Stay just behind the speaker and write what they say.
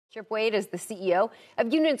Chip Wade is the CEO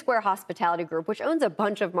of Union Square Hospitality Group, which owns a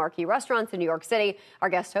bunch of marquee restaurants in New York City. Our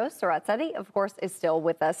guest host, Sarat Sethi, of course, is still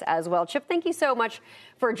with us as well. Chip, thank you so much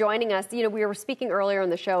for joining us. You know, we were speaking earlier in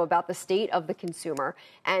the show about the state of the consumer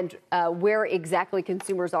and where exactly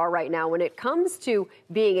consumers are right now when it comes to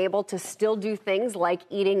being able to still do things like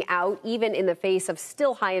eating out, even in the face of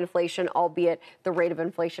still high inflation, albeit the rate of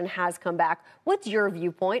inflation has come back. What's your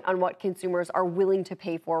viewpoint on what consumers are willing to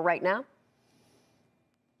pay for right now?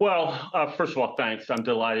 Well, first of all, thanks. I'm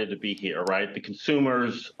delighted to be here, right? The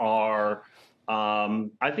consumers are,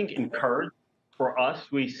 I think, encouraged. For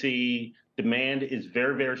us, we see demand is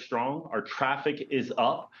very, very strong. Our traffic is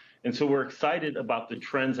up. And so we're excited about the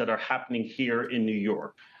trends that are happening here in New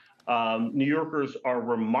York. New Yorkers are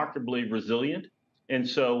remarkably resilient. And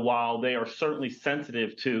so while they are certainly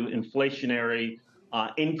sensitive to inflationary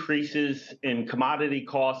increases in commodity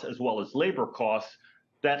costs as well as labor costs,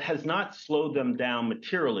 that has not slowed them down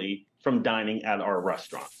materially from dining at our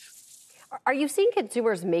restaurants. Are you seeing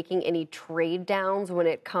consumers making any trade downs when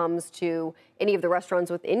it comes to any of the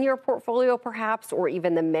restaurants within your portfolio, perhaps, or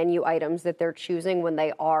even the menu items that they're choosing when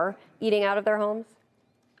they are eating out of their homes?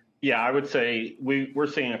 Yeah, I would say we're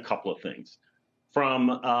seeing a couple of things. From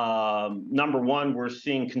number one, we're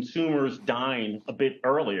seeing consumers dine a bit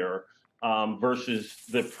earlier versus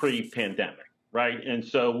the pre-pandemic, right? And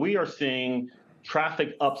so we are seeing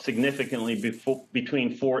traffic up significantly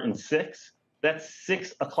between 4 and 6. That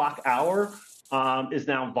 6 o'clock hour is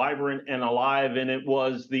now vibrant and alive, and it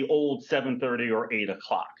was the old 7:30 or 8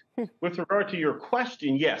 o'clock. With regard to your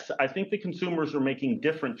question, yes, I think the consumers are making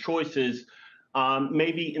different choices.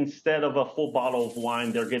 Maybe instead of a full bottle of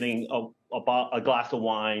wine, they're getting a glass of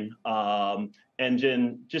wine, and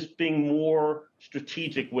then just being more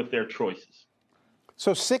strategic with their choices.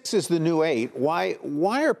 So 6 is the new 8. Why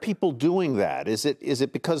are people doing that? Is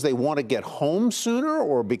it because they want to get home sooner,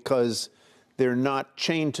 or because they're not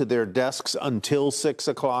chained to their desks until 6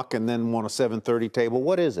 o'clock and then want a 7:30 table?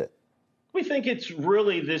 What is it? We think it's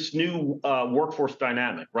really this new workforce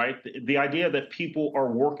dynamic, right? The idea that people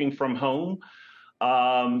are working from home.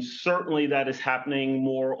 Certainly that is happening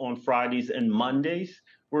more on Fridays and Mondays,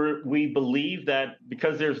 where we believe that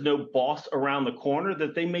because there's no boss around the corner,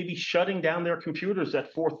 that they may be shutting down their computers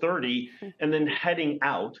at 4:30 and then heading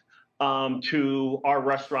out to our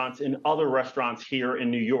restaurants and other restaurants here in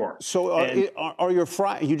New York. So are your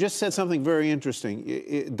you just said something very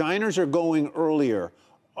interesting. Diners are going earlier.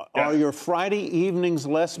 Yes. Are your Friday evenings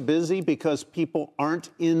less busy because people aren't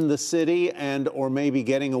in the city or maybe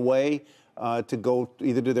getting away to go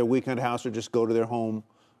either to their weekend house or just go to their home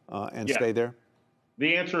and stay there?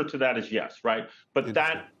 The answer to that is yes, right? But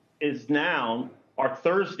that is now our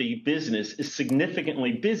Thursday business is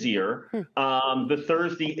significantly busier. The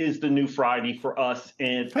Thursday is the new Friday for us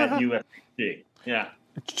at USC. Yeah.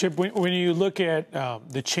 Chip, when you look at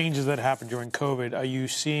the changes that happened during COVID, are you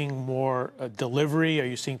seeing more delivery? Are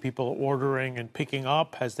you seeing people ordering and picking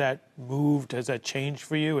up? Has that moved? Has that changed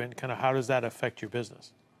for you? And kind of how does that affect your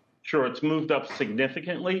business? Sure, it's moved up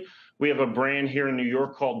significantly. We have a brand here in New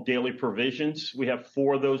York called Daily Provisions. We have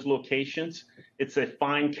 4 of those locations. It's a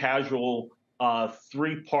fine casual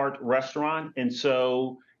 3-part restaurant. And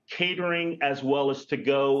so catering as well as to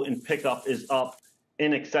go and pick up is up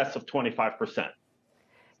in excess of 25%.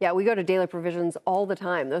 Yeah, we go to Daily Provisions all the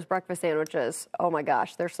time. Those breakfast sandwiches, oh my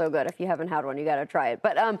gosh, they're so good. If you haven't had one, you got to try it.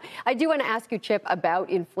 But I do want to ask you, Chip, about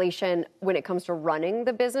inflation when it comes to running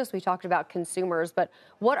the business. We talked about consumers, but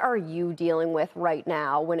what are you dealing with right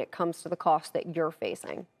now when it comes to the costs that you're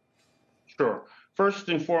facing? Sure. First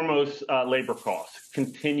and foremost, labor costs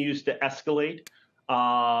continues to escalate.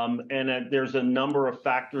 And there's a number of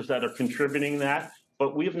factors that are contributing that.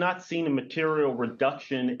 But we have not seen a material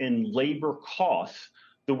reduction in labor costs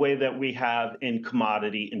the way that we have in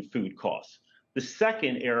commodity and food costs. The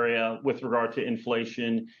second area with regard to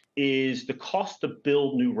inflation is the cost to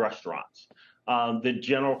build new restaurants. The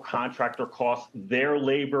general contractor costs, their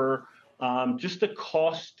labor, just the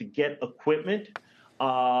cost to get equipment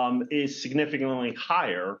is significantly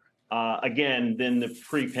higher, again, than the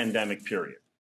pre-pandemic period.